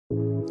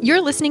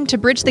You're listening to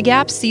Bridge the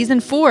Gap Season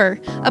 4,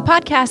 a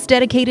podcast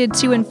dedicated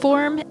to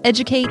inform,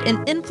 educate,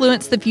 and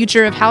influence the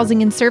future of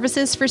housing and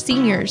services for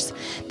seniors.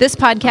 This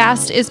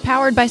podcast is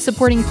powered by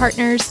supporting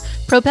partners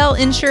Propel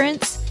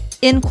Insurance,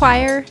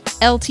 Inquire,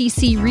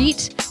 LTC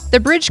REIT, The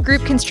Bridge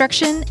Group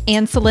Construction,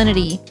 and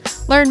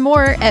Salinity. Learn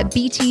more at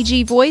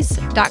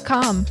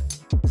btgvoice.com.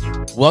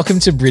 Welcome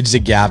to Bridge the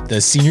Gap,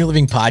 the senior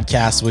living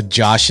podcast with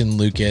Josh and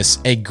Lucas,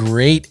 a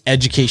great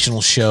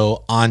educational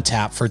show on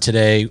tap for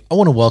today. I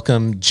want to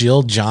welcome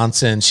Jill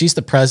Johnson. She's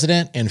the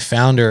president and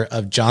founder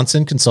of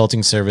Johnson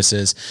Consulting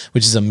Services,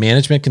 which is a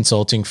management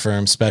consulting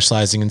firm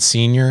specializing in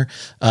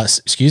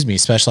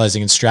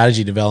specializing in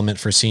strategy development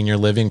for senior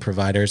living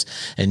providers.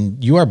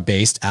 And you are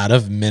based out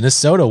of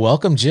Minnesota.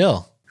 Welcome,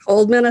 Jill.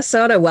 Old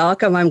Minnesota,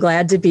 welcome. I'm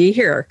glad to be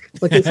here.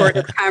 Looking forward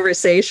to the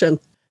conversation.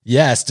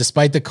 Yes,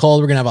 despite the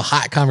cold, we're going to have a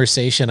hot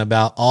conversation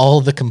about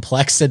all the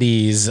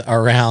complexities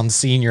around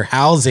senior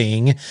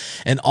housing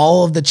and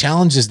all of the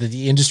challenges that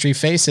the industry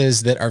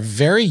faces that are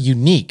very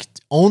unique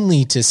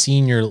only to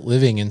senior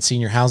living and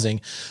senior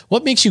housing.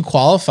 What makes you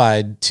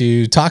qualified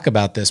to talk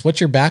about this? What's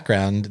your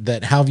background?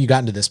 How have you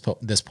gotten to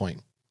this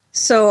point?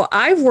 So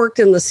I've worked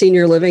in the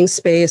senior living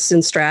space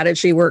and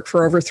strategy work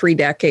for over 3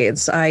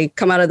 decades. I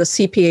come out of the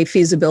CPA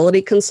feasibility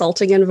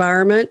consulting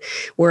environment,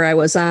 where I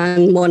was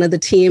on one of the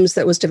teams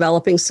that was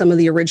developing some of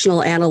the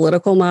original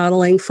analytical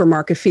modeling for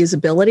market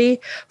feasibility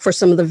for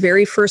some of the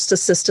very first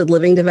assisted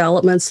living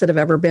developments that have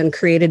ever been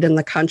created in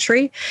the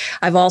country.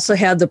 I've also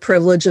had the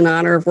privilege and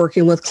honor of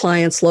working with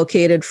clients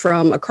located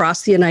from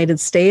across the United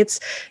States,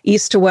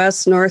 east to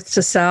west, north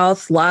to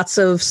south, lots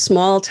of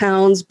small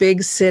towns,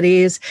 big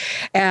cities,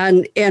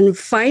 and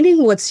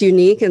finding what's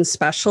unique and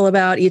special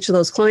about each of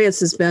those clients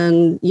has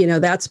been,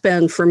 that's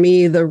been for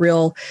me the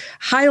real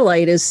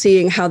highlight, is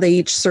seeing how they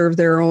each serve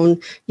their own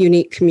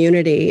unique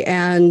community.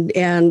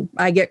 And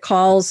I get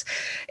calls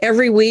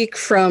every week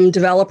from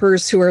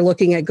developers who are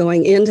looking at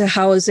going into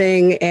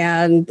housing.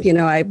 And,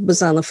 I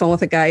was on the phone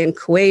with a guy in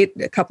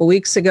Kuwait a couple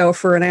weeks ago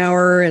for an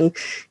hour. And,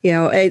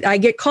 I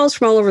get calls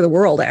from all over the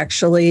world,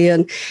 actually.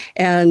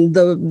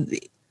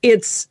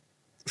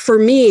 For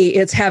me,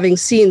 it's having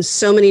seen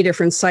so many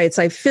different sites.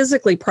 I've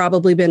physically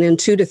probably been in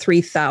 2,000 to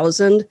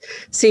 3,000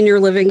 senior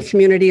living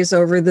communities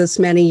over this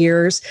many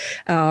years.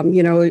 A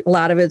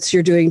lot of it's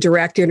you're doing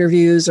direct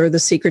interviews or the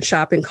secret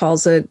shopping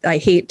calls that I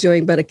hate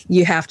doing, but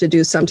you have to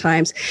do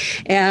sometimes.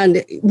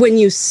 And when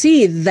you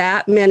see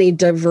that many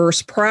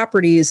diverse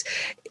properties,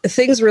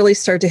 things really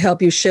start to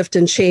help you shift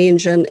and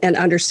change and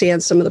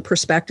understand some of the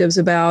perspectives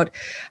about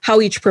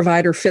how each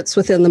provider fits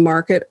within the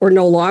market or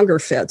no longer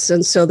fits.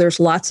 And so there's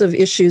lots of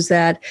issues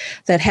that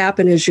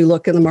happen as you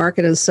look in the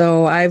market. And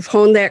so I've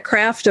honed that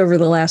craft over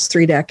the last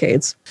 3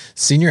 decades.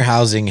 Senior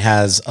housing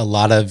has a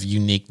lot of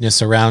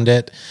uniqueness around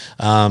it.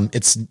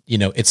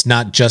 It's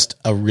not just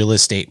a real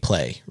estate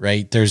play,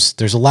 right? There's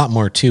a lot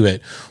more to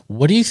it.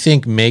 What do you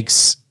think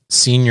makes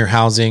senior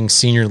housing,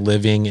 senior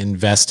living,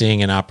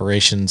 investing, and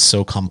operations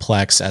so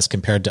complex as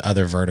compared to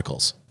other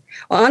verticals?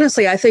 Well,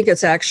 honestly, I think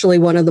it's actually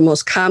one of the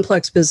most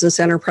complex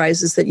business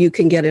enterprises that you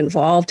can get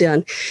involved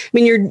in. I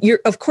mean, you're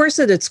of course,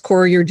 at its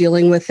core, you're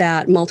dealing with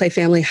that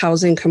multifamily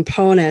housing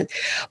component,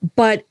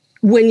 but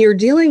when you're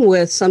dealing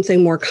with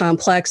something more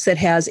complex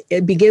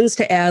it begins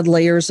to add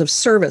layers of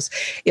service.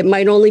 It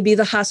might only be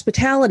the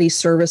hospitality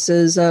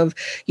services of,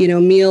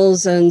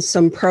 meals and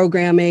some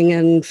programming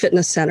and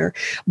fitness center.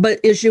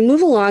 But as you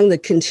move along the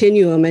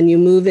continuum and you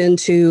move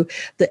into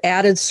the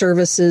added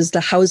services, the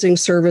housing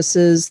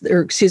services,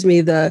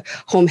 the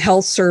home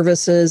health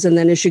services, and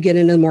then as you get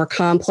into the more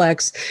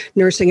complex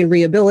nursing and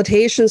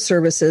rehabilitation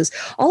services,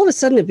 all of a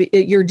sudden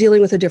you're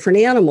dealing with a different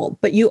animal.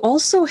 But you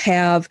also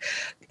have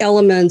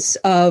elements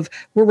of,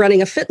 we're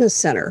running a fitness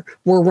center,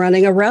 we're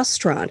running a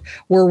restaurant,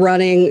 we're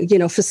running,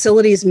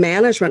 facilities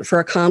management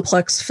for a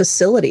complex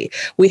facility.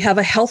 We have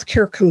a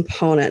healthcare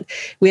component.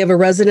 We have a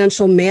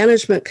residential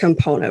management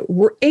component.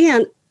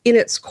 And in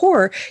its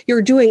core,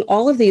 you're doing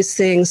all of these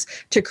things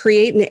to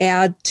create and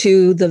add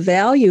to the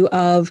value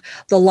of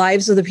the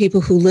lives of the people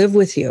who live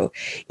with you.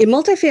 In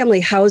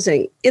multifamily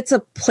housing, it's a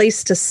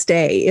place to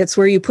stay. It's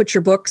where you put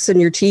your books and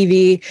your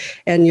TV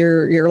and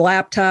your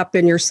laptop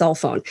and your cell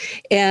phone.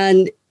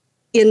 And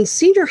in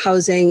senior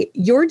housing,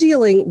 you're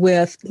dealing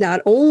with not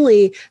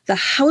only the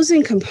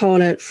housing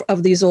component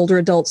of these older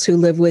adults who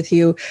live with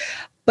you,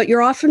 but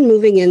you're often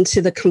moving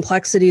into the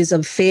complexities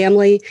of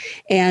family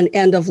and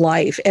end of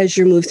life as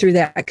you move through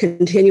that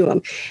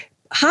continuum.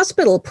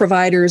 Hospital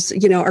providers,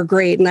 are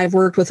great. And I've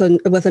worked with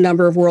a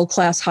number of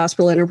world-class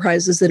hospital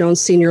enterprises that own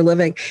senior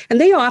living, and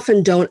they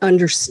often don't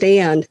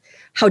understand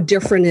how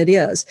different it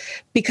is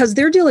because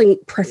they're dealing,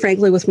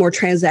 frankly, with more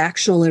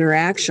transactional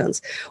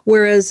interactions.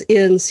 Whereas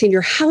in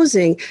senior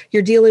housing,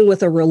 you're dealing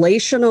with a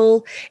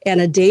relational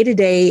and a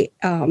day-to-day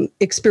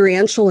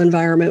experiential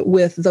environment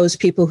with those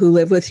people who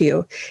live with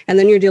you. And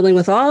then you're dealing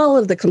with all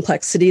of the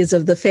complexities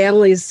of the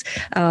families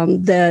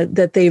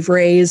that they've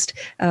raised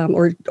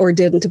or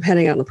didn't,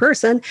 depending on the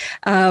person,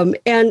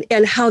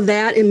 and how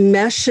that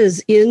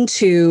enmeshes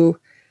into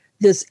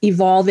this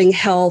evolving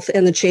health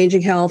and the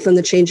changing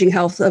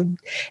health of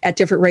at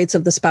different rates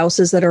of the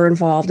spouses that are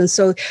involved. And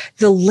so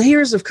the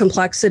layers of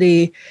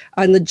complexity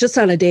just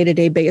on a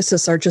day-to-day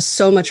basis are just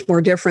so much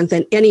more different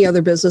than any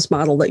other business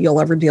model that you'll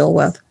ever deal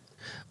with.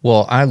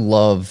 Well, I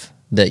love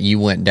that you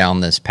went down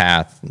this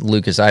path.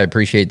 Lucas, I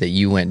appreciate that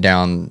you went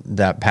down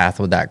that path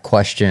with that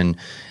question.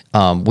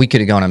 We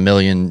could have gone a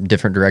million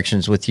different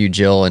directions with you,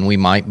 Jill, and we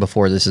might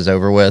before this is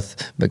over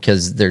with,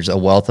 because there's a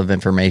wealth of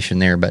information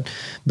there. But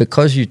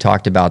because you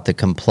talked about the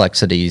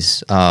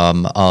complexities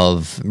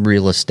of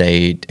real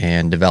estate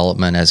and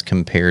development as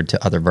compared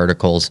to other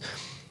verticals,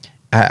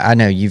 I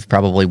know you've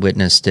probably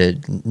witnessed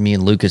it. Me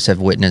and Lucas have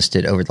witnessed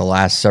it over the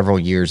last several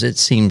years. It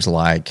seems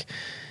like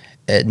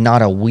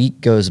not a week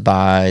goes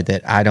by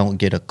that I don't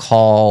get a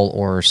call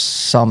or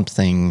some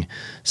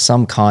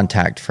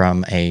contact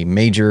from a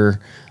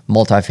major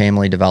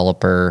multifamily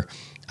developer,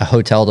 a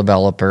hotel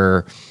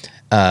developer,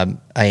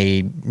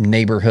 a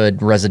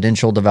neighborhood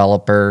residential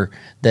developer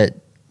that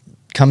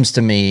comes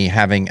to me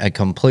having a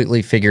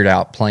completely figured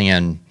out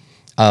plan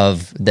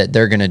of that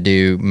they're going to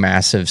do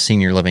massive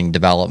senior living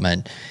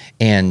development.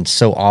 And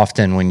so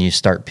often when you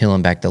start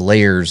peeling back the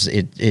layers,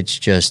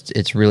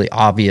 it's really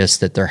obvious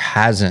that there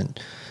hasn't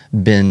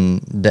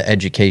been the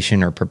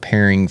education or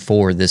preparing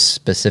for this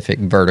specific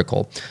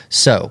vertical.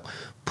 So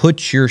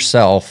put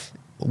yourself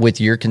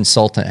with your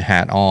consultant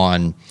hat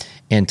on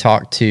and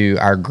talk to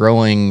our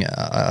growing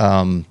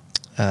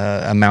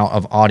amount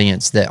of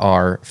audience that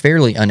are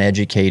fairly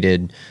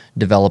uneducated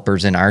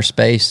developers in our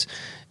space.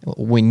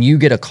 When you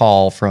get a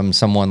call from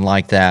someone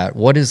like that,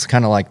 what is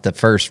kind of like the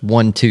first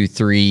 1, 2,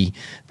 3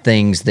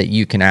 things that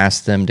you can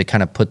ask them to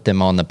kind of put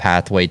them on the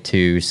pathway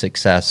to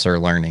success or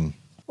learning?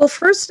 Well,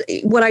 first,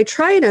 what I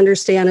try and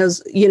understand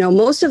is,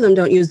 most of them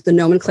don't use the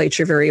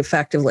nomenclature very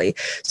effectively.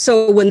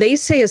 So when they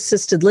say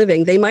assisted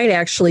living, they might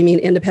actually mean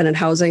independent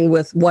housing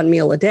with one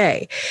meal a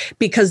day,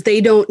 because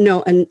they don't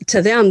know. And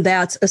to them,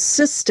 that's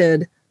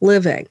assisted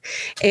living.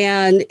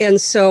 And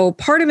so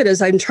part of it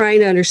is I'm trying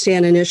to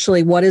understand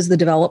initially what is the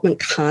development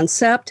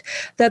concept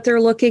that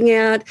they're looking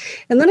at.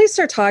 And then I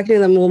start talking to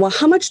them, well,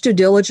 how much due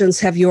diligence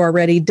have you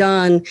already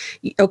done?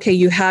 Okay,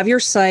 you have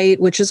your site,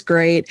 which is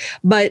great,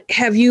 but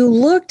have you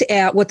looked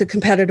at what the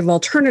competitive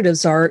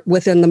alternatives are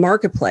within the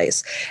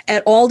marketplace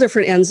at all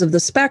different ends of the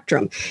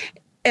spectrum?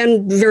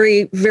 And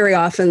very, very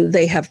often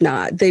they have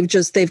not.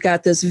 They've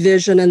got this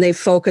vision and they've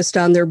focused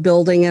on their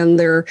building and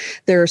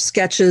their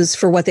sketches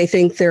for what they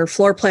think their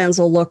floor plans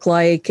will look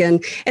like.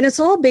 And it's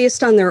all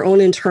based on their own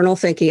internal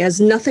thinking. It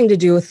has nothing to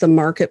do with the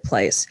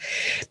marketplace.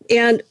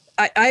 And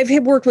I've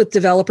worked with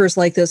developers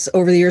like this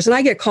over the years, and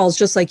I get calls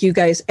just like you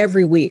guys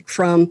every week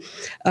from,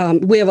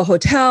 we have a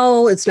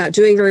hotel, it's not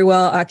doing very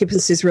well,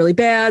 occupancy is really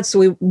bad,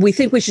 so we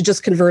think we should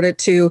just convert it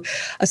to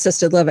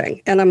assisted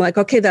living. And I'm like,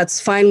 okay, that's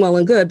fine, well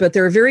and good, but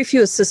there are very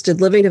few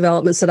assisted living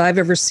developments that I've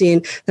ever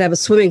seen that have a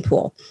swimming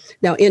pool.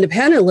 Now,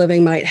 independent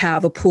living might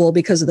have a pool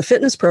because of the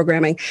fitness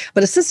programming,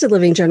 but assisted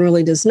living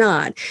generally does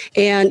not.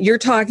 And you're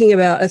talking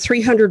about a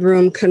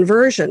 300-room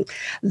conversion.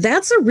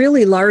 That's a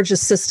really large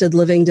assisted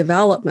living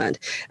development.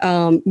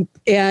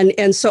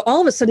 And so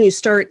all of a sudden you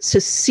start to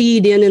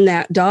seed in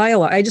that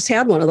dialogue. I just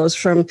had one of those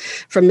from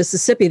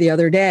Mississippi the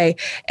other day.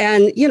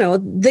 And,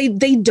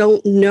 they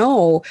don't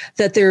know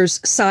that there's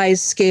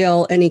size,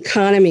 scale, and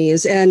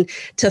economies. And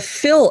to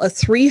fill a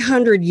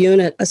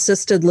 300-unit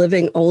assisted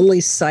living only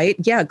site,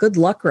 yeah, good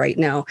luck right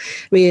now.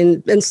 I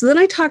mean, and so then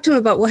I talked to him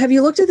about, well, have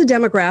you looked at the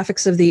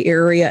demographics of the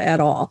area at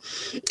all?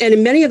 And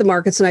in many of the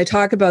markets, and I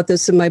talk about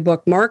this in my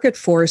book, Market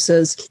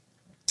Forces,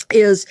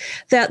 is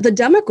that the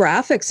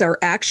demographics are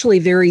actually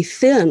very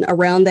thin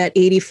around that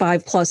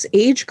 85 plus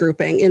age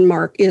grouping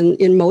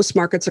in most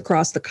markets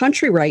across the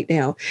country right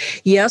now.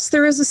 Yes,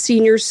 there is a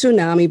senior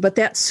tsunami, but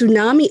that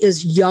tsunami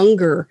is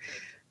younger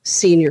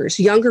seniors,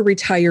 younger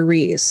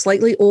retirees,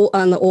 slightly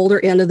on the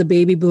older end of the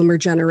baby boomer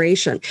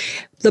generation.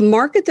 The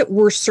market that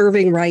we're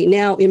serving right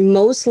now in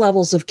most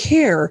levels of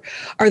care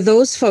are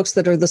those folks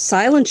that are the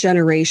silent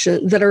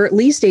generation that are at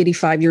least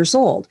 85 years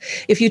old.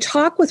 If you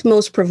talk with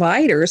most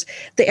providers,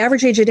 the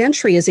average age at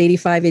entry is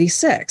 85,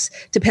 86,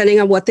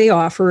 depending on what they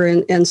offer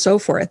and so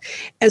forth.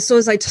 And so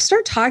as I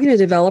start talking to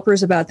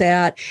developers about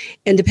that,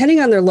 and depending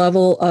on their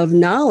level of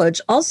knowledge,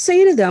 I'll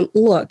say to them,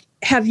 look,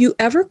 have you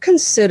ever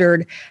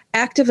considered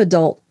active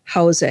adult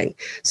housing?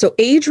 So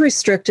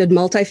age-restricted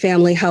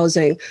multifamily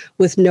housing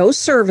with no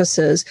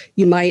services.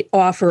 You might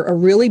offer a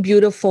really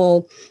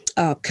beautiful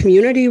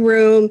community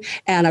room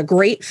and a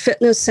great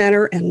fitness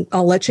center, and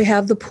I'll let you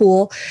have the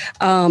pool.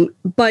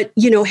 But,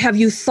 have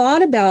you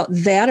thought about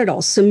that at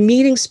all? Some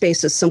meeting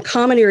spaces, some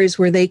common areas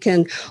where they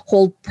can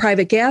hold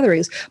private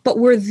gatherings, but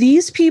where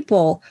these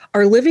people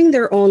are living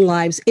their own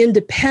lives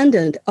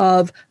independent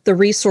of the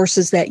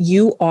resources that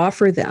you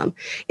offer them.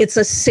 It's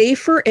a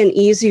safer and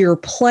easier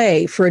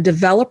play for a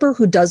developer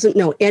who doesn't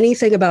know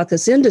anything about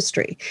this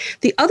industry.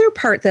 The other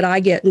part that I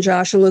get, and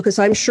Josh and Lucas,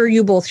 I'm sure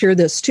you both hear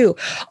this too.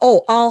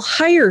 Oh, I'll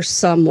hire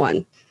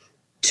someone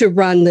to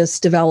run this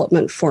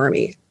development for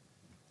me.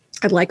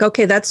 I'm like,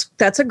 okay, that's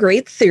a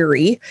great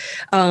theory.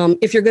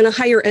 If you're going to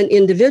hire an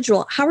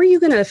individual, how are you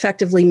going to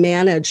effectively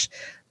manage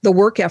the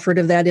work effort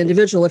of that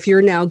individual if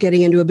you're now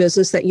getting into a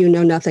business that you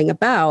know nothing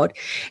about?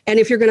 And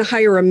if you're going to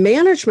hire a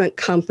management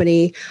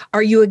company,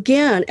 are you,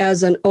 again,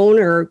 as an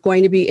owner,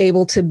 going to be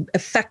able to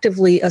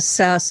effectively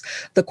assess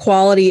the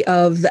quality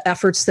of the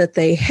efforts that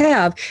they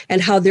have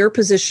and how they're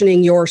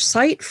positioning your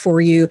site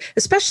for you,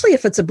 especially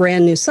if it's a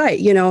brand new site?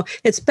 You know,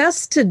 it's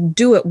best to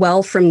do it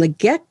well from the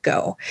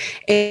get-go.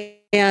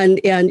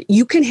 And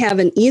you can have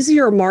an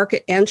easier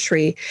market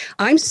entry.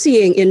 I'm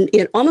seeing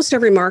in almost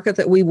every market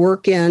that we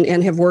work in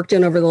and have worked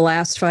in over the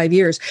last 5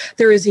 years,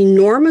 there is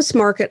enormous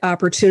market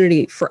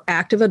opportunity for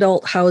active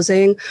adult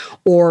housing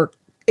or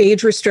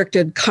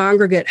age-restricted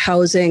congregate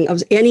housing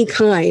of any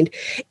kind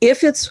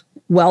if it's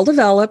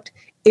well-developed,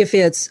 if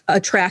it's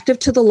attractive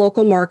to the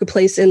local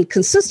marketplace and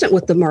consistent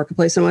with the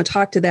marketplace. I want to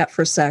talk to that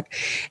for a sec.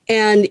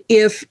 And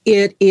if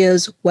it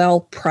is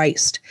well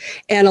priced.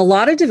 And a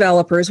lot of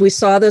developers, we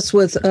saw this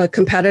with a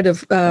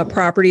competitive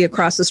property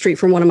across the street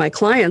from one of my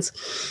clients.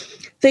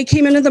 They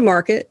came into the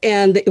market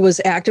and it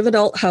was active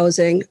adult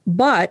housing,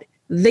 but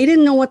they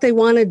didn't know what they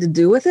wanted to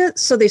do with it.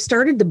 So they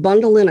started to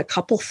bundle in a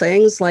couple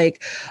things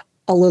like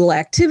a little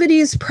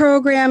activities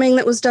programming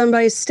that was done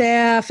by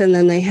staff. And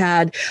then they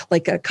had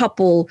like a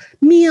couple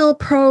meal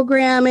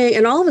programming.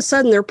 And all of a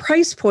sudden their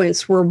price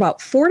points were about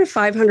 $400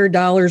 to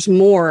 $500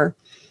 more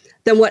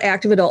than what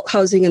active adult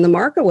housing in the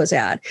market was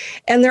at.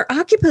 And their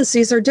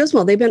occupancies are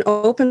dismal. They've been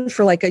open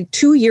for like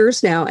 2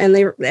 years now, and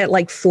they're at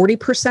like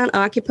 40%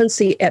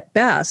 occupancy at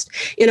best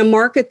in a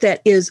market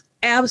that is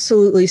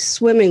absolutely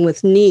swimming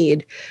with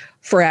need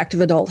for active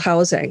adult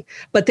housing.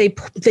 But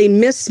they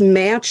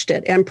mismatched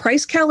it, and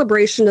price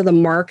calibration to the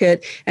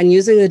market and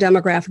using the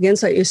demographic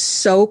insight is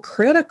so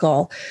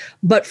critical.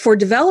 But for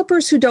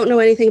developers who don't know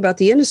anything about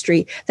the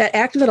industry, that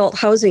active adult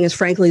housing is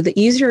frankly the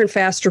easier and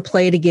faster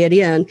play to get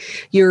in.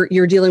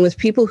 You're dealing with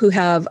people who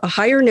have a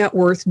higher net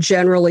worth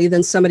generally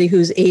than somebody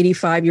who's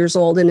 85 years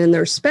old and in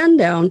their spend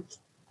down.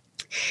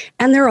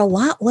 And they're a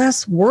lot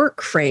less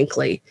work,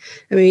 frankly.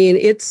 I mean,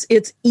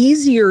 it's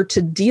easier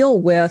to deal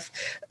with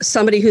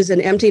somebody who's in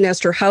empty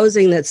nester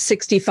housing that's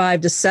 65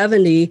 to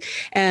 70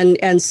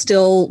 and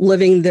still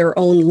living their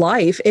own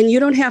life. And you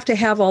don't have to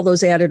have all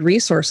those added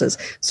resources.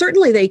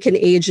 Certainly they can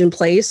age in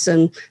place,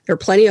 and there are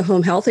plenty of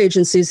home health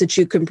agencies that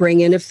you can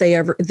bring in if they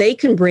ever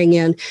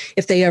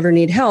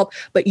need help,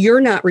 but you're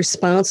not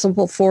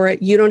responsible for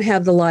it. You don't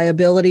have the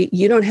liability.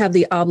 You don't have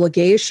the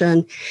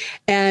obligation,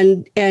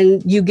 and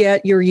you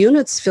get your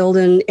units filled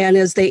in, and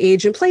as they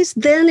age in place,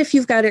 then if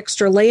you've got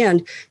extra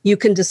land, you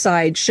can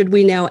decide, should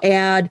we now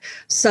add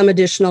some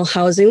additional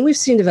housing? We've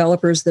seen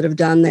developers that have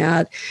done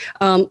that.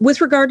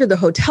 With regard to the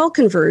hotel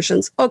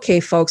conversions, okay,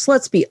 folks,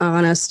 let's be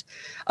honest.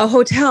 A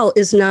hotel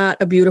is not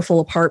a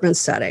beautiful apartment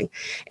setting,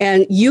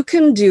 and you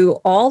can do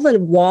all the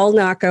wall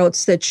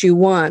knockouts that you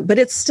want, but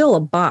it's still a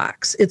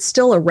box. It's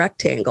still a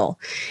rectangle.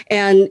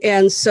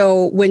 And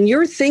so when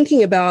you're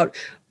thinking about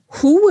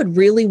who would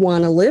really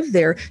want to live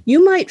there,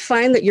 you might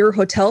find that your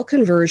hotel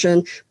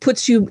conversion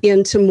puts you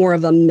into more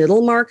of a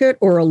middle market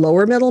or a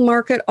lower middle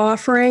market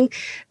offering.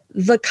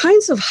 The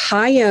kinds of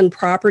high-end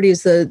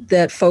properties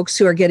that folks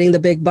who are getting the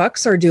big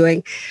bucks are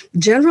doing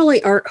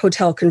generally aren't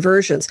hotel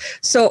conversions.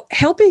 So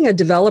helping a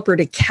developer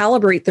to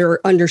calibrate their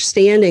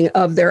understanding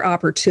of their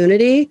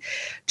opportunity,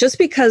 just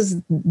because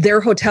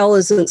their hotel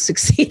isn't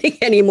succeeding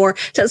anymore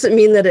doesn't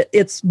mean that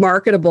it's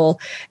marketable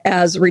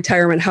as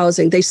retirement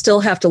housing. They still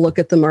have to look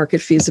at the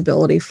market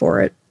feasibility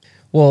for it.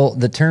 Well,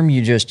 the term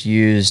you just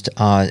used,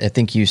 I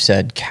think you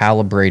said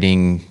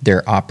calibrating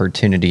their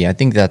opportunity. I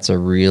think that's a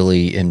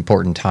really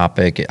important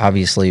topic.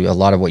 Obviously, a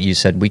lot of what you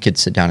said, we could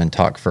sit down and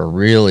talk for a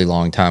really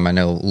long time. I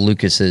know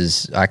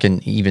I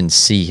can even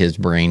see his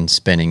brain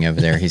spinning over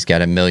there. He's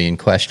got a million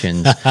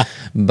questions.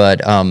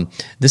 But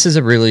this is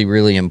a really,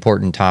 really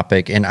important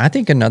topic. And I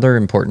think another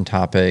important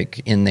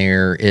topic in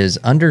there is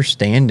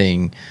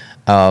understanding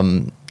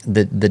the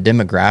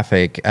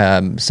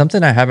demographic.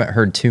 Something I haven't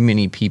heard too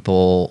many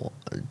people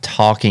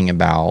talking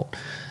about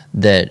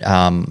that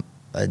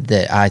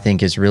I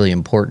think is really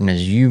important,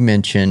 as you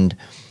mentioned,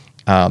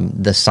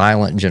 the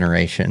silent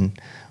generation,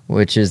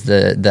 which is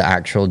the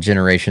actual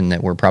generation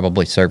that we're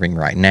probably serving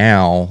right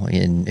now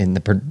in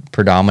the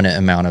predominant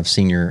amount of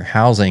senior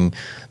housing,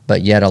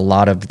 but yet a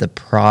lot of the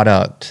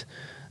product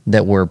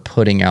that we're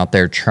putting out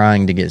there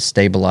trying to get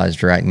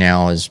stabilized right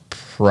now is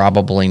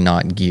probably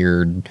not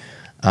geared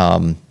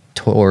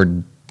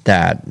toward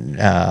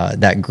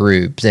that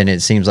group. And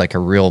it seems like a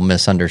real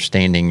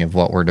misunderstanding of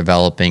what we're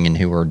developing and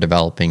who we're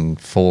developing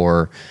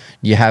for.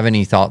 Do you have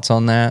any thoughts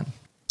on that?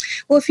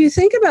 Well, if you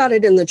think about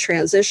it in the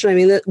transition, I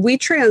mean, we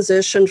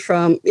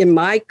transitioned in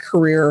my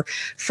career,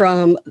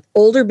 from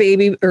older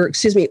GI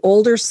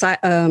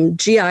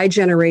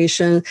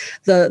generation,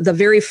 the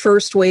very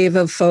first wave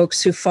of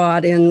folks who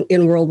fought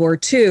in World War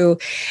II.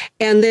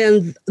 And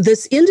then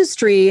this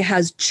industry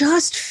has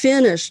just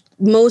finished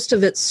most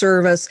of its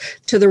service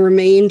to the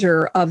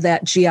remainder of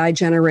that GI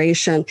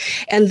generation.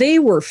 And they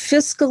were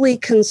fiscally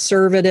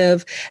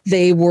conservative.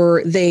 They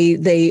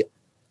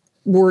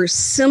were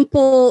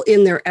simple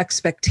in their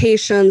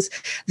expectations.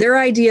 Their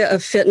idea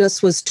of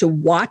fitness was to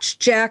watch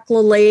Jack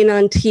LaLanne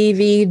on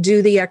TV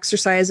do the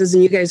exercises.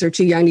 And you guys are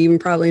too young to even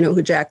probably know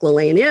who Jack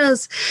LaLanne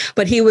is,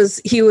 but he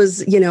was,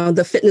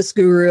 the fitness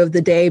guru of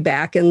the day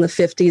back in the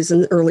 50s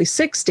and early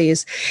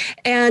 60s.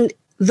 And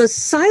the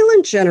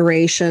silent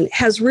generation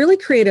has really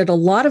created a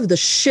lot of the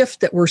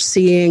shift that we're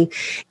seeing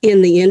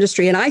in the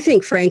industry. And I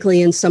think,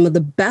 frankly, in some of the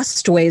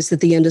best ways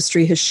that the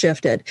industry has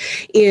shifted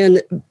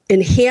in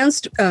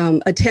enhanced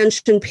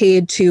attention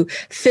paid to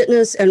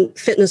fitness and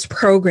fitness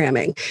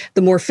programming.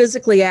 The more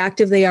physically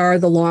active they are,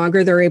 the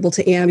longer they're able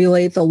to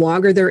ambulate, the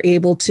longer they're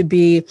able to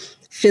be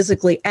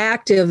physically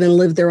active and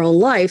live their own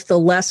life, the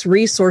less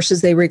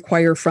resources they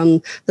require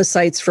from the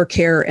sites for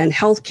care and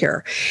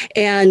healthcare.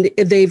 And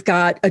they've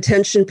got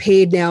attention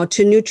paid now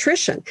to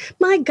nutrition.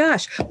 My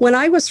gosh, when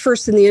I was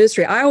first in the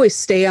industry, I always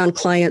stay on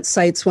client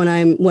sites when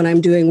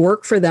I'm doing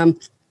work for them,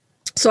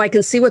 so I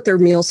can see what their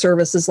meal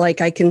service is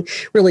like. I can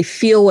really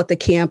feel what the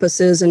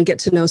campus is and get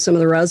to know some of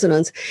the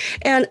residents.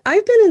 And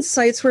I've been in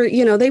sites where,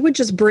 they would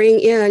just bring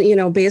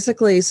in,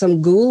 basically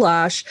some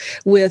goulash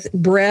with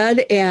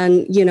bread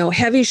and,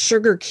 heavy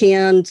sugar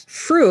canned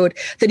fruit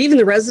that even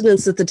the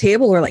residents at the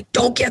table were like,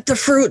 don't get the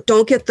fruit,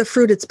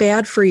 it's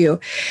bad for you.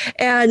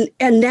 And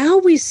now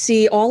we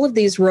see all of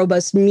these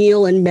robust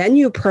meal and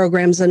menu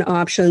programs and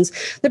options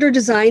that are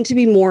designed to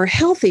be more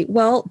healthy.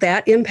 Well,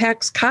 that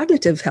impacts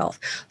cognitive health.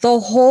 The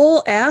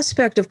whole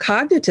aspect of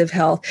cognitive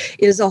health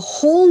is a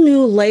whole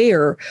new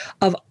layer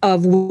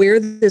of where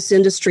this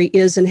industry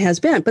is and has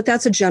been. But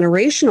that's a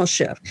generational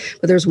shift.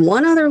 But there's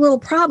one other little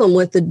problem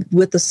with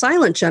the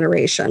silent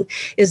generation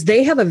is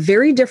they have a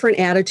very different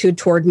attitude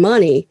toward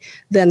money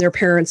than their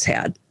parents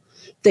had.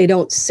 They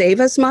don't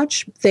save as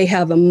much. They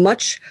have a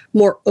much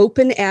more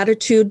open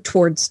attitude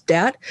towards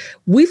debt.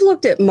 We've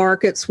looked at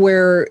markets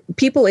where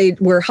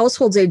where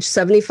households age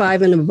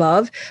 75 and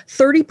above,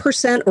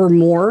 30% or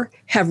more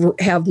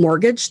have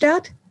mortgage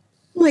debt.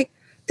 I'm like,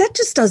 that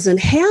just doesn't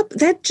happen.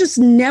 That just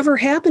never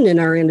happened in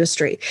our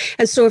industry.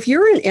 And so if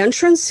you're an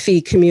entrance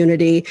fee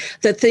community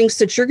that thinks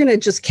that you're going to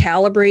just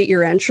calibrate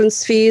your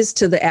entrance fees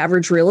to the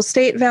average real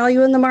estate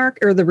value in the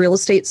market or the real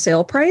estate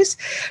sale price,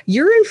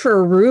 you're in for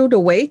a rude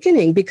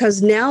awakening,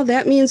 because now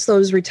that means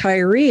those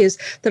retirees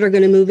that are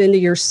going to move into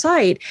your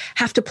site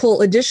have to pull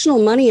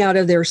additional money out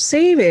of their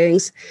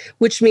savings,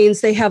 which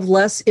means they have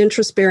less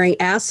interest-bearing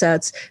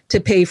assets to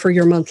pay for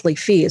your monthly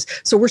fees.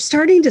 So we're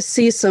starting to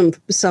see some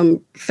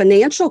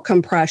financial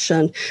compression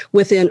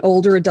within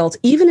older adults,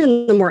 even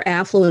in the more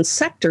affluent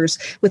sectors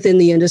within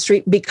the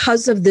industry,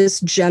 because of this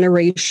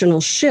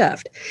generational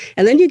shift.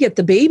 And then you get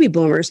the baby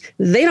boomers.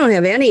 They don't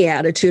have any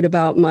attitude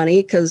about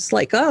money because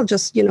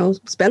just,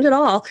 spend it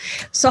all.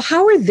 So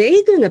how are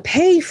they going to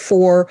pay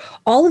for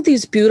all of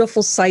these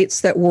beautiful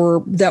sites that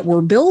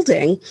we're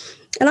building?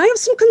 And I have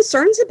some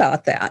concerns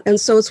about that. And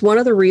so it's one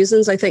of the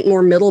reasons I think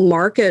more middle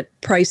market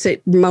priced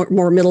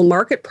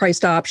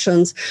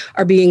options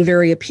are being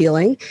very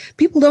appealing.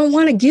 People don't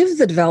want to give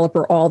the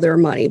developer all their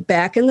money.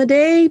 Back in the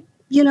day,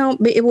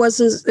 it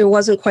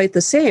wasn't quite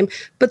the same,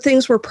 but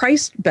things were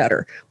priced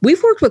better.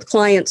 We've worked with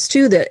clients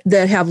too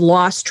that have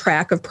lost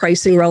track of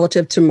pricing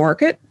relative to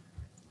market.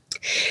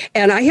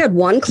 And I had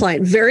one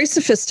client, very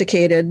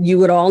sophisticated, you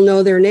would all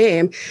know their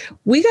name.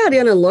 We got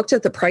in and looked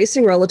at the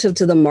pricing relative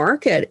to the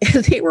market,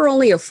 and they were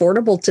only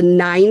affordable to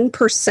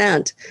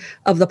 9%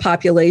 of the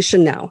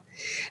population now.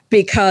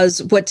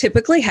 Because what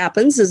typically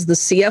happens is the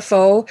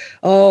CFO,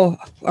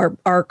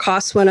 our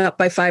costs went up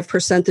by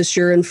 5% this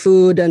year in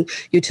food, and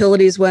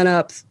utilities went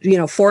up,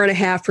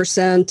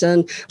 4.5%.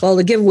 And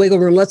to give wiggle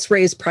room, let's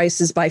raise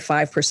prices by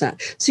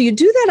 5%. So you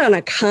do that on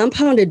a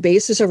compounded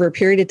basis over a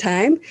period of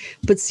time,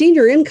 but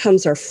senior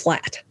incomes are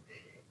flat.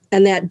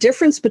 And that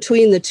difference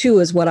between the two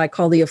is what I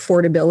call the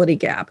affordability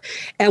gap.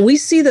 And we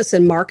see this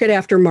in market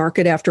after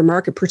market after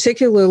market,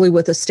 particularly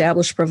with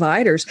established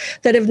providers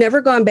that have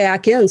never gone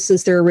back in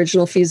since their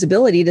original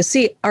feasibility to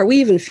see, are we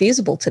even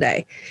feasible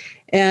today?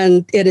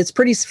 And it's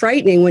pretty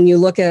frightening when you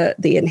look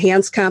at the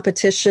enhanced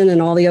competition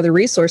and all the other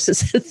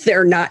resources.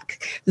 They're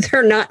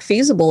not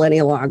feasible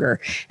any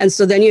longer. And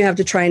so then you have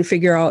to try and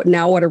figure out,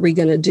 now what are we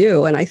going to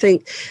do? And I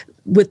think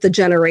with the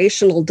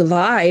generational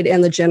divide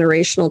and the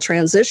generational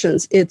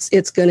transitions,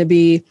 it's going to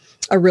be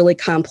a really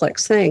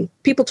complex thing.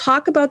 People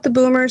talk about the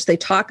boomers. They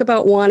talk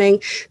about wanting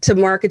to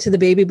market to the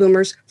baby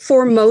boomers.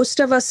 For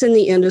most of us in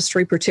the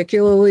industry,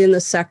 particularly in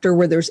the sector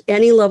where there's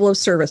any level of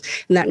service,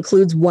 and that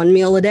includes one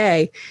meal a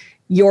day,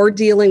 you're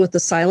dealing with the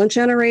silent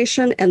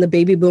generation, and the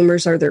baby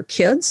boomers are their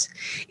kids.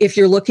 If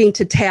you're looking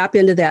to tap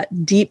into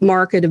that deep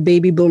market of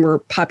baby boomer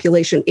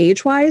population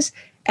age-wise,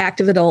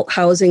 active adult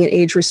housing and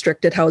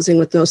age-restricted housing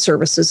with no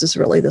services is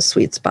really the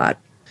sweet spot.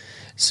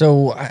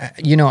 So,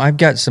 I've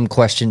got some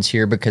questions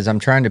here because I'm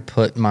trying to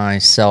put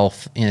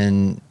myself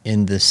in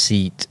the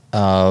seat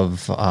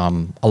of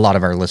a lot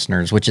of our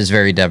listeners, which is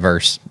very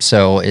diverse.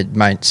 So it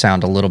might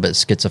sound a little bit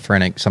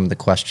schizophrenic, some of the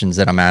questions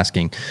that I'm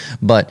asking.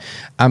 But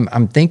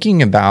I'm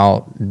thinking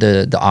about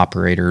the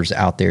operators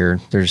out there.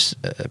 There's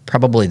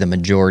probably the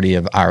majority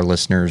of our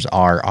listeners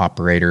are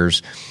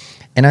operators.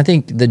 And I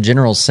think the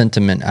general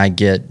sentiment I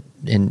get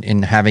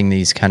in having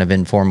these kind of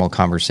informal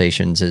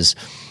conversations is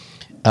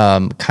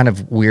kind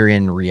of we're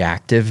in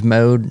reactive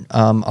mode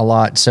a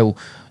lot. So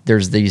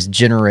there's these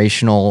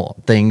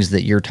generational things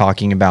that you're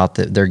talking about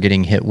that they're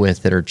getting hit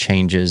with that are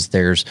changes.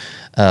 There's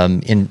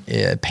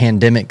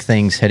pandemic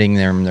things hitting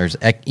them. There's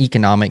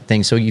economic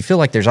things. So you feel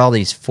like there's all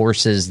these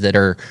forces that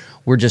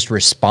we're just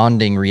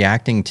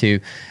reacting to.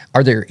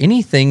 Are there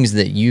any things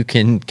that you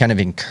can kind of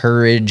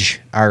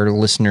encourage our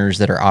listeners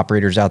that are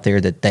operators out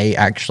there that they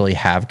actually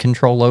have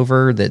control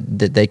over,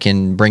 that they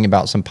can bring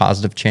about some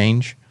positive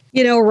change?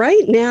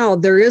 Right now,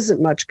 there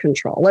isn't much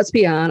control. Let's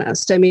be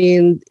honest. I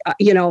mean,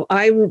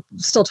 I'm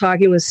still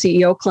talking with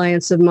CEO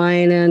clients of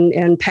mine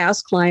and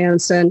past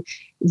clients, and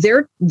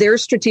their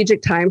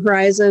strategic time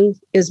horizon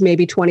is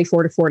maybe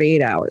 24 to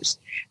 48 hours.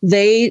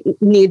 They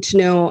need to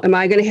know, am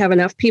I going to have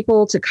enough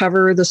people to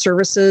cover the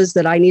services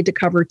that I need to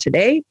cover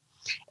today?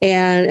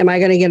 And am I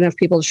going to get enough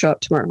people to show up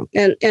tomorrow?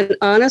 And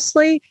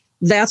honestly,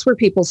 that's where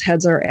people's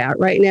heads are at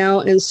right now.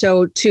 And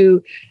so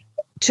to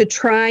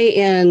try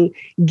and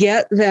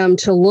get them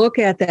to look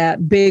at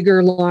that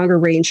bigger, longer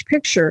range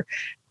picture,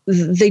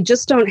 they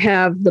just don't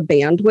have the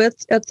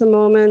bandwidth at the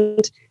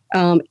moment.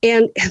 And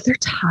they're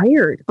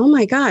tired. Oh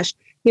my gosh.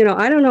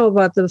 I don't know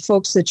about the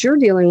folks that you're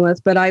dealing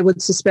with, but I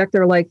would suspect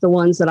they're like the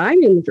ones that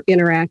I'm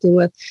interacting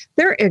with.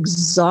 They're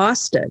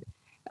exhausted.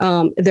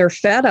 They're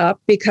fed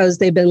up because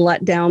they've been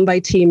let down by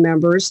team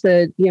members.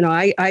 That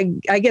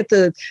I get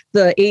the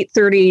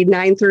 8:30,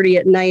 9:30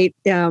 at night,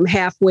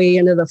 halfway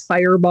into the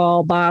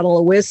Fireball bottle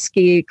of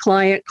whiskey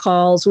client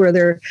calls where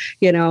they're,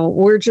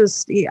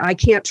 I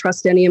can't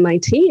trust any of my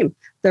team.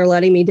 They're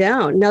letting me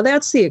down. Now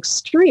that's the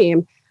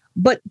extreme,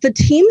 but the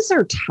teams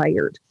are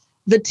tired.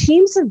 The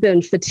teams have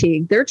been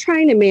fatigued. They're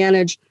trying to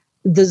manage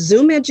the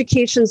Zoom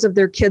educations of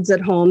their kids at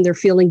home. They're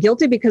feeling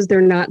guilty because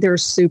they're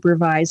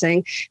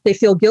supervising. They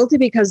feel guilty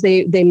because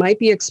they might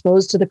be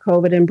exposed to the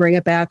COVID and bring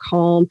it back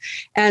home.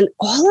 And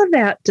all of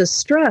that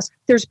distress,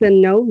 there's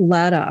been no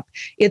let up.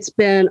 It's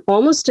been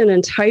almost an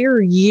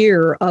entire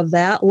year of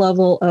that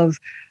level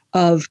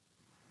of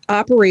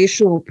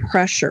operational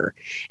pressure.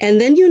 And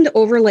then you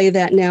overlay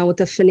that now with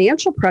the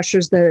financial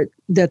pressures that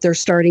they're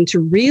starting to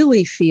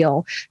really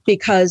feel,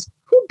 because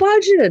who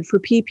budgeted for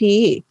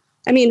PPE?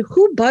 I mean,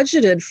 who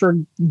budgeted for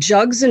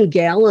jugs and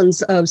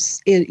gallons of,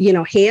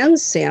 hand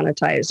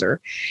sanitizer?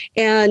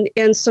 And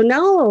so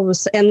now all of a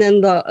sudden, and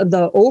then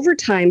the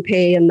overtime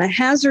pay and the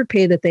hazard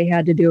pay that they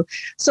had to do.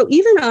 So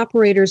even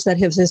operators that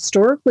have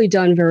historically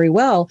done very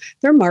well,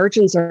 their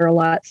margins are a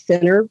lot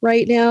thinner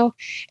right now.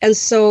 And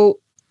so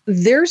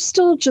they're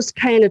still just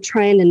kind of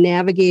trying to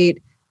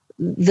navigate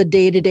the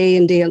day-to-day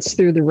and dance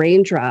through the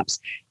raindrops.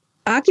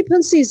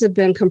 Occupancies have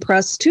been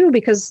compressed too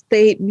because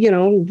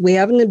we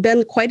haven't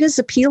been quite as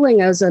appealing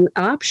as an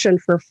option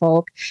for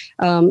folk.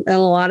 And a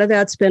lot of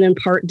that's been in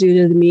part due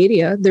to the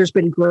media. There's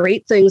been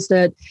great things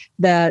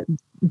that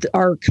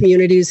our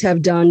communities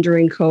have done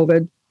during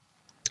COVID.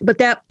 But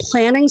that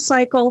planning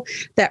cycle,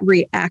 that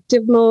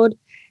reactive mode,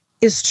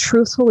 is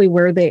truthfully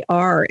where they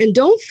are. And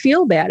don't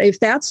feel bad. If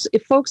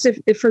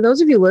for those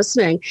of you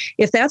listening,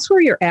 if that's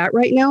where you're at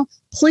right now,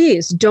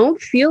 please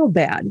don't feel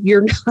bad.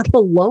 You're not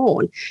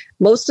alone.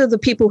 Most of the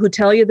people who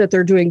tell you that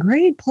they're doing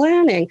great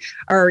planning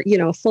are,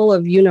 full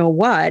of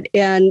what,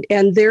 and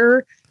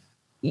they're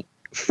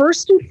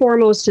first and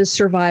foremost is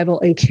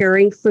survival and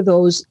caring for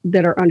those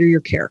that are under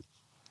your care.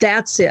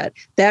 That's it.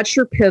 That's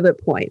your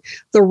pivot point.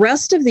 The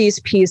rest of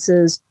these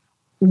pieces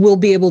will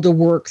be able to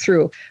work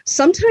through.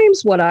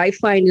 Sometimes what I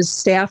find is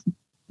staff,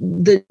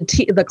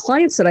 the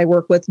clients that I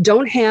work with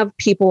don't have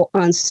people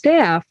on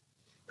staff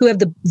who have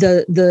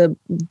the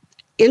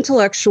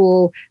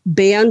intellectual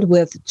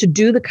bandwidth to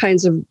do the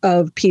kinds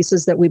of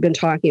pieces that we've been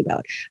talking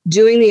about,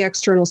 doing the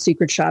external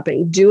secret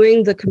shopping,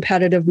 doing the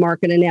competitive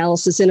market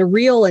analysis in a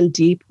real and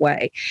deep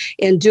way,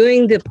 and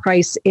doing the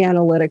price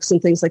analytics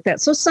and things like that.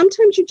 So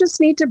sometimes you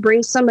just need to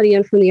bring somebody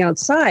in from the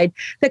outside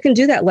that can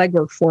do that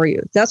legwork for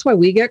you. That's why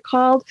we get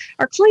called.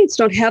 Our clients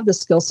don't have the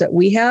skill set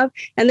we have,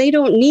 and they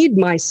don't need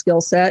my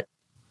skill set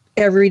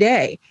every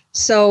day.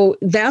 So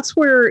that's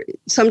where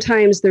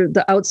sometimes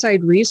the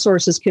outside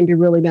resources can be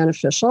really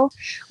beneficial,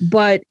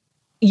 but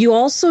you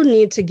also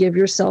need to give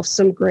yourself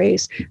some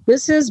grace.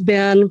 This has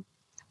been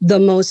the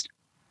most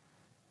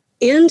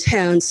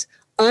intense,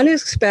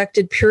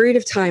 unexpected period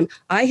of time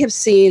I have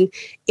seen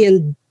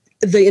in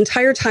the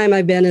entire time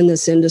I've been in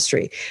this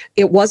industry.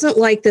 It wasn't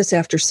like this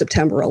after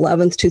September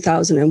 11th,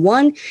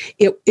 2001.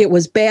 It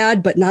was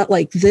bad, but not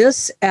like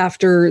this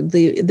after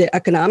the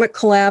economic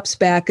collapse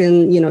back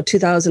in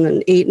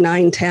 2008,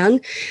 9,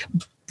 10.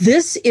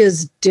 This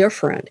is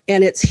different,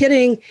 and it's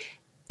hitting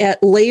at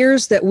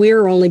layers that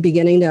we're only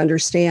beginning to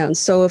understand.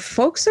 So if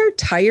folks are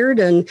tired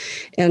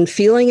and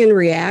feeling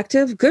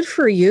reactive, good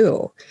for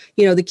you.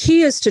 The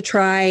key is to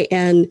try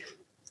and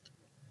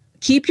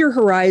keep your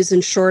horizon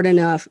short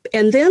enough,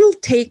 and then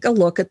take a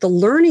look at the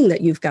learning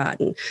that you've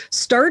gotten.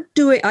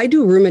 I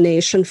do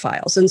rumination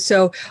files. And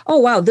so, oh,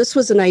 wow, this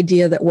was an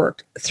idea that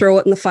worked. Throw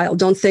it in the file.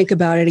 Don't think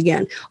about it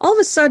again. All of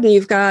a sudden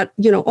you've got,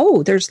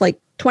 there's like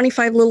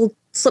 25 little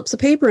slips of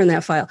paper in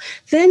that file.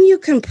 Then you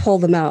can pull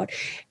them out.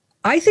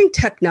 I think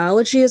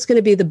technology is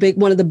going to be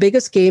one of the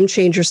biggest game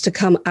changers to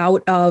come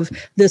out of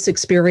this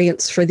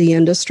experience for the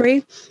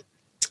industry.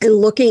 And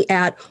looking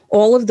at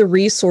all of the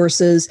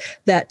resources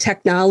that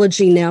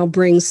technology now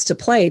brings to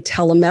play.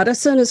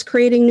 Telemedicine is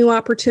creating new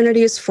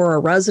opportunities for our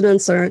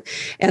residents and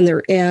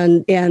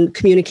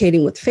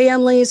communicating with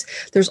families.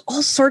 There's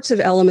all sorts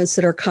of elements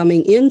that are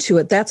coming into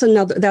it. That's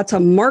a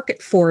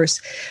market force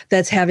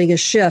that's having a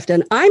shift.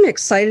 And I'm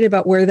excited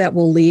about where that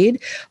will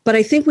lead. But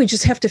I think we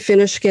just have to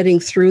finish getting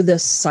through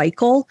this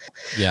cycle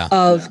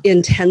of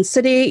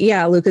intensity.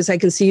 Yeah, Lucas, I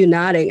can see you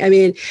nodding. I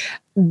mean,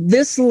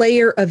 this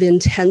layer of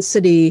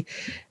intensity,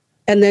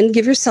 and then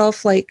give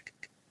yourself like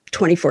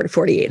 24 to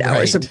 48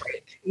 hours of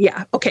break.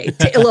 Yeah. Okay.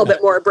 Take a little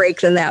bit more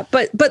break than that.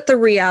 But the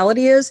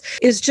reality is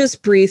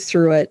just breathe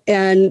through it.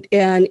 And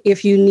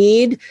if you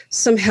need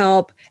some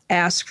help,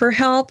 ask for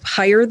help,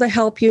 hire the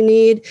help you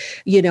need,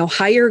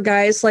 hire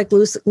guys like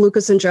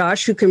Lucas and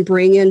Josh who can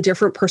bring in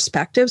different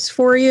perspectives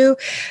for you,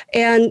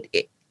 and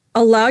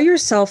allow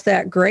yourself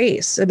that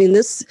grace. I mean,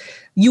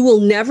 you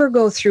will never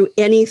go through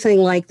anything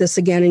like this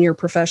again in your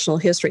professional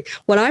history.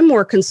 What I'm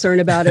more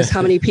concerned about is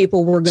how many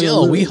people we're going to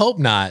lose. Jill, we hope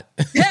not.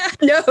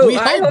 No,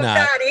 I hope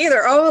not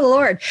either. Oh,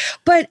 Lord.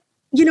 But,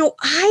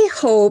 I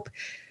hope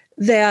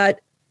that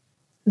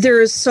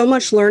there is so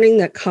much learning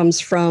that comes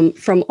from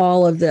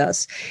all of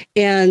this,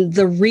 and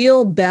the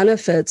real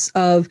benefits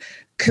of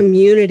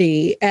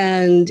community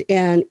and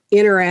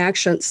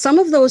interaction. Some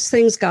of those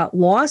things got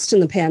lost in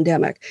the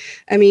pandemic.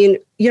 I mean,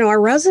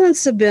 our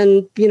residents have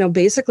been,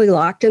 basically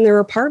locked in their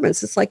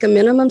apartments. It's like a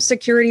minimum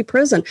security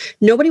prison.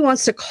 Nobody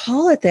wants to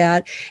call it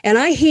that. And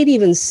I hate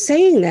even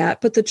saying that,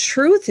 but the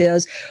truth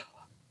is,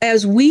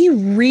 as we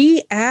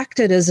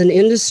reacted as an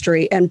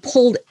industry and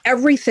pulled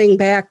everything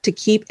back to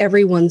keep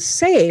everyone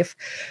safe,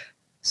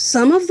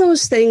 some of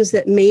those things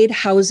that made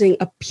housing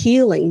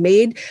appealing,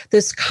 made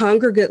this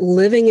congregate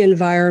living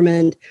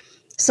environment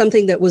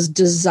something that was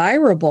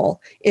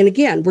desirable. And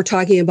again, we're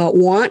talking about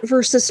want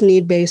versus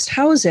need-based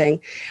housing.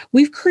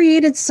 We've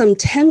created some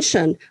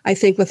tension, I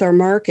think, with our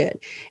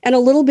market and a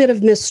little bit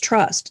of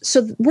mistrust.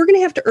 So we're going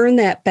to have to earn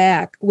that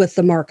back with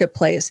the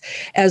marketplace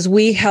as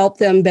we help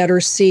them better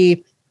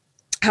see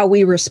how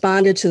we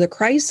responded to the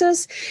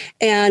crisis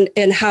and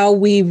how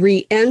we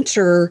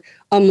re-enter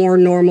a more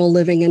normal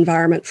living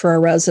environment for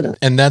our residents.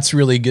 And that's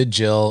really good,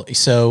 Jill.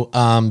 So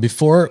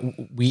before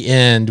we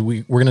end,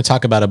 we're going to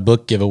talk about a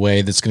book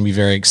giveaway that's going to be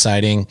very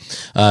exciting.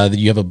 That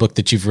you have a book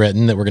that you've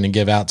written that we're going to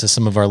give out to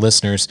some of our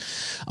listeners.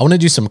 I want to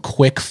do some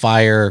quick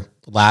fire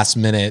last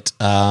minute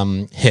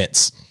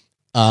hits.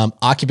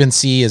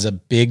 Occupancy is a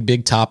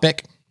big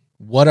topic.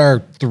 What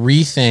are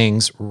 3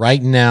 things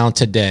right now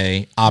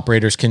today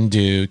operators can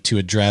do to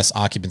address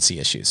occupancy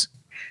issues?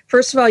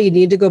 First of all, you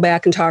need to go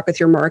back and talk with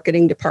your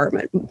marketing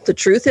department. The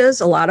truth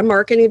is, a lot of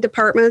marketing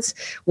departments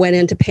went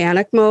into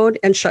panic mode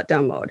and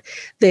shutdown mode.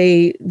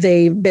 They've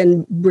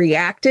been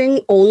reacting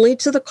only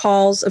to the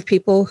calls of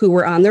people who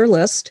were on their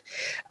list.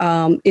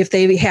 If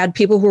they had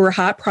people who were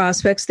hot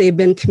prospects, they've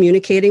been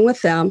communicating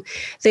with them.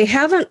 They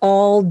haven't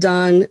all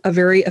done a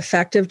very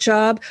effective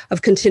job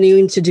of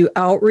continuing to do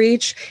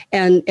outreach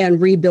and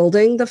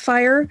rebuilding the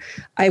fire.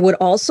 I would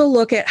also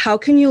look at how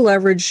can you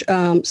leverage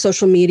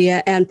social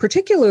media and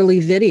particularly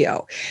video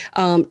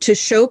to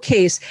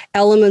showcase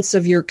elements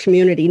of your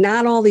community,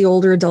 not all the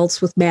older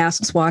adults with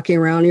masks walking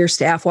around, your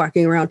staff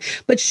walking around,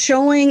 but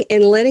showing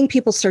and letting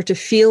people start to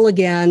feel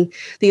again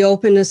the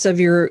openness of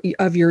your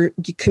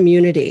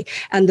community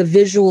and the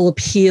visual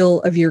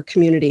appeal of your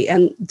community,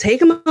 and take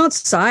them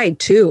outside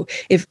too.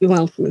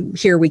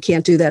 Here we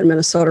can't do that in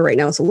Minnesota right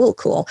now. It's a little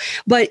cool,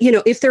 but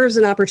if there is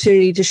an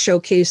opportunity to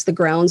showcase the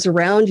grounds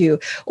around you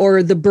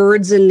or the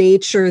birds in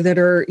nature that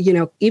are,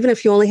 even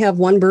if you only have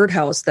one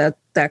birdhouse, that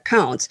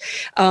counts,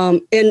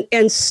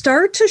 and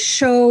start to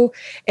show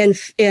and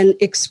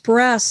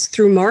express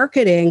through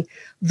marketing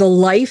the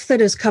life that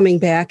is coming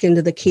back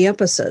into the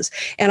campuses.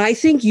 And I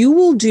think you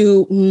will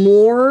do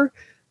more.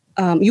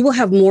 You will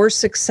have more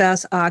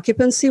success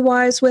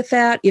occupancy-wise with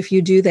that if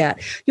you do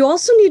that. You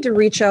also need to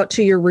reach out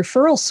to your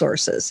referral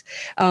sources.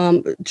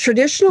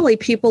 Traditionally,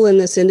 people in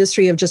this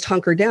industry have just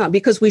hunkered down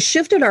because we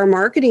shifted our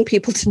marketing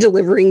people to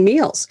delivering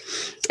meals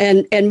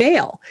and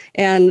mail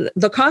and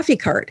the coffee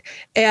cart.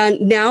 And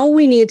now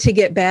we need to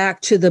get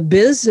back to the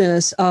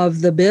business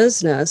of the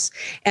business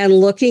and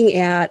looking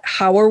at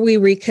how are we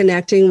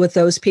reconnecting with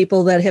those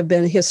people that have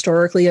been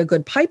historically a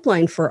good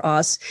pipeline for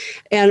us,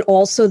 and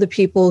also the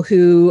people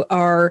who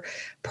are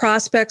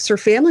prospects or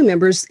family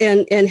members,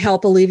 and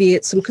help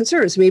alleviate some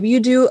concerns. Maybe you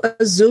do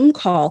a Zoom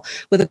call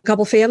with a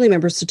couple family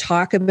members to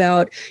talk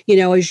about,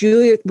 as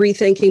you're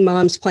rethinking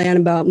mom's plan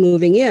about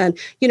moving in,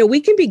 we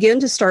can begin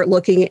to start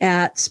looking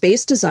at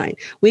space design.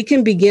 We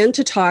can begin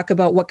to talk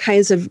about what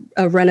kinds of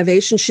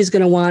renovations she's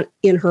going to want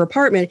in her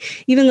apartment,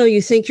 even though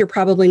you think you're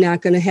probably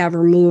not going to have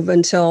her move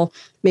until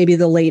maybe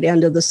the late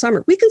end of the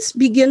summer. We can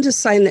begin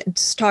to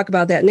talk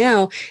about that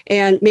now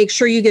and make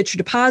sure you get your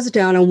deposit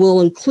down, and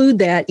we'll include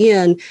that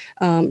in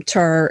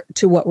to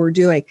what we're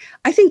doing.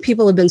 I think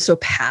people have been so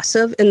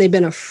passive and they've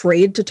been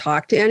afraid to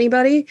talk to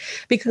anybody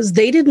because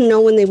they didn't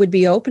know when they would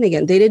be open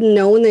again. They didn't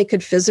know when they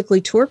could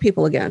physically tour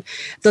people again.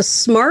 The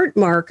smart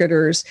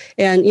marketers,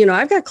 and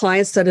I've got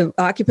clients that have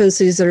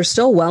occupancies that are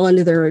still well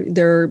into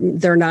their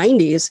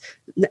 90s,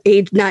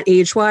 not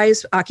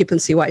age-wise,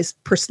 occupancy-wise,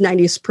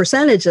 90s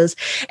percentages.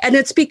 And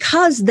it's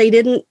because they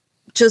didn't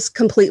just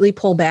completely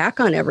pull back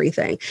on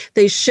everything.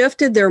 They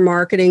shifted their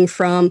marketing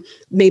from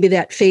maybe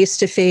that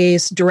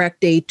face-to-face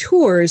direct day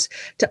tours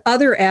to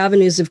other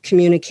avenues of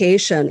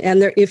communication.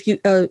 And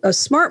a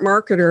smart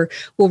marketer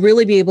will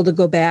really be able to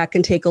go back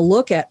and take a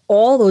look at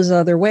all those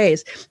other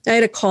ways. I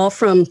had a call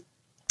from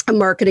a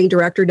marketing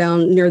director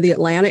down near the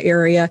Atlanta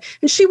area,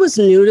 and she was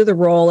new to the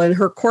role, and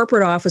her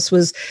corporate office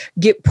was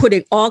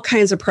putting all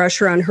kinds of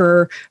pressure on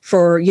her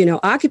for,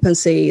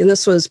 occupancy. And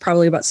this was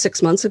probably about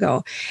 6 months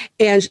ago.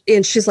 And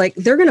she's like,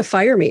 they're going to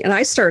fire me. And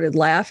I started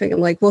laughing.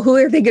 I'm like, well, who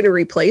are they going to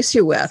replace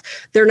you with?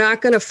 They're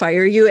not going to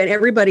fire you. And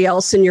everybody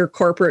else in your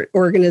corporate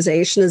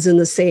organization is in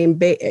the same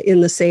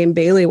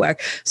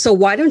bailiwick. So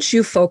why don't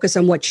you focus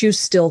on what you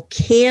still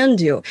can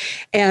do?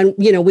 And,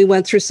 we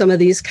went through some of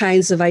these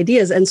kinds of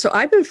ideas. And so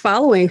I've been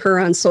following her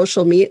on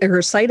social media,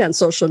 her site on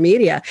social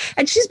media,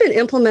 and she's been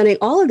implementing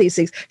all of these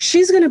things.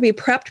 She's going to be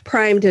prepped,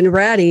 primed, and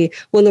ready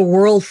when the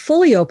world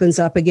fully opens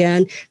up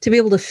again to be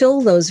able to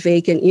fill those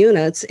vacant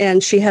units.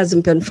 And she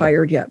hasn't been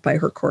fired yet by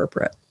her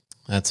corporate.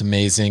 That's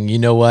amazing. You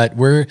know what?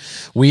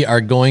 We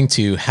are going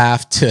to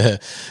have to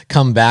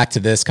come back to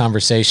this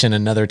conversation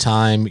another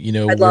time.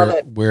 I'd love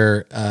it.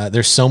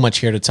 There's so much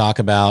here to talk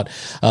about.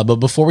 But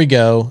before we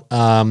go, we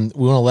want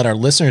to let our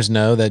listeners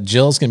know that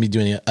Jill's going to be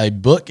doing a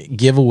book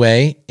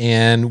giveaway,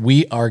 and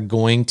we are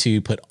going to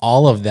put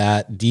all of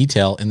that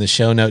detail in the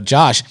show note.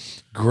 Josh,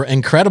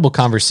 incredible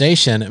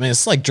conversation. I mean,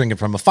 it's like drinking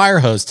from a fire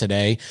hose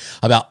today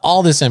about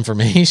all this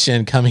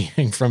information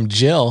coming from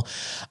Jill.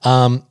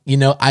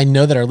 I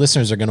know that our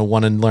listeners are going to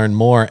want to learn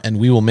more, and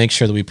we will make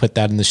sure that we put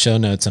that in the show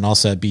notes and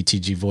also at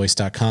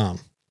btgvoice.com.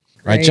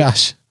 Right,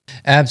 Josh?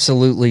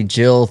 Absolutely.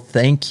 Jill,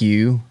 thank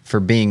you for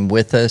being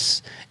with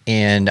us.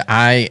 And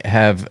I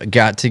have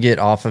got to get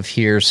off of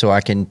here so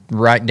I can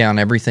write down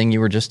everything you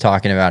were just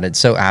talking about. It's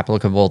so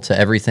applicable to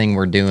everything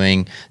we're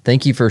doing.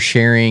 Thank you for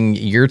sharing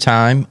your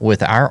time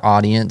with our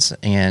audience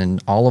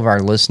and all of our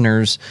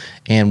listeners.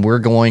 And we're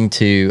going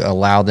to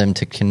allow them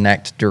to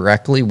connect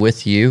directly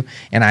with you.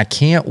 And I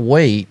can't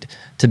wait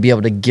to be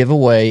able to give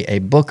away a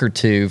book or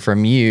two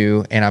from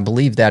you. And I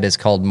believe that is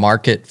called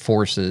Market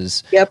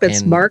Forces. Yep,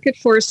 it's Market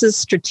Forces,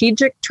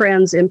 Strategic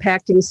Trends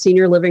Impacting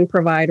Senior Living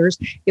Providers.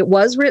 It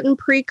was written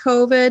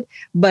pre-COVID,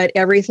 but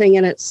everything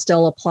in it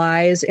still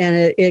applies.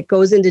 And it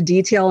goes into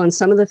detail on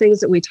some of the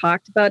things that we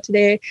talked about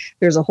today.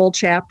 There's a whole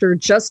chapter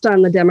just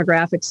on the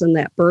demographics in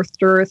that birth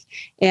dearth.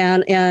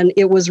 And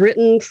it was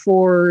written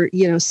for,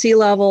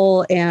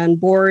 C-level and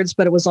boards,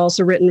 but it was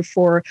also written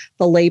for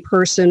the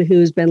layperson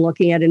who's been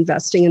looking at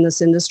investing in this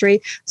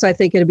industry. So I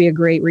think it'd be a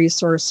great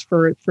resource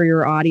for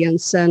your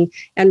audience and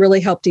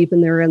really help deepen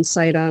their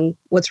insight on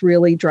what's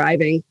really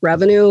driving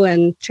revenue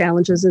and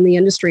challenges in the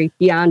industry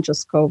beyond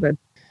just COVID.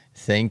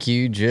 Thank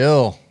you,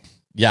 Jill.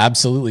 Yeah,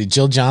 absolutely.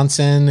 Jill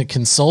Johnson,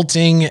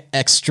 consulting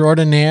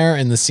extraordinaire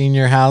in the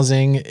senior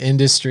housing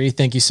industry.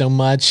 Thank you so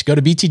much. Go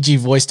to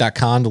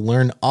btgvoice.com to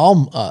learn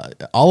all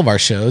of our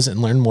shows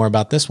and learn more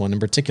about this one in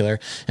particular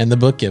and the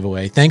book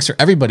giveaway. Thanks for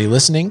everybody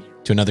listening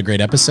to another great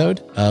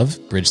episode of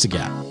Bridge the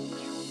Gap.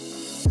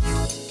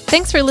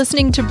 Thanks for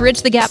listening to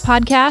Bridge the Gap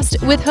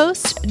podcast with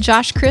hosts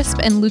Josh Crisp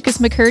and Lucas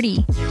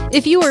McCurdy.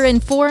 If you were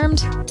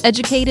informed,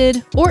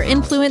 educated, or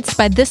influenced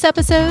by this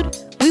episode,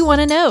 we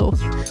want to know.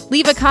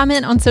 Leave a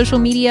comment on social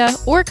media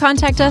or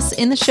contact us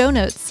in the show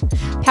notes.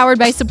 Powered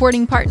by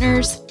supporting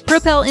partners,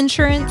 Propel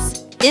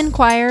Insurance,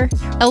 Inquire,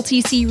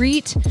 LTC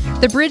REIT,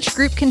 The Bridge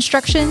Group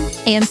Construction,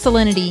 and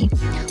Salinity.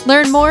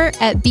 Learn more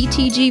at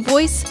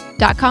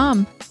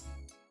btgvoice.com.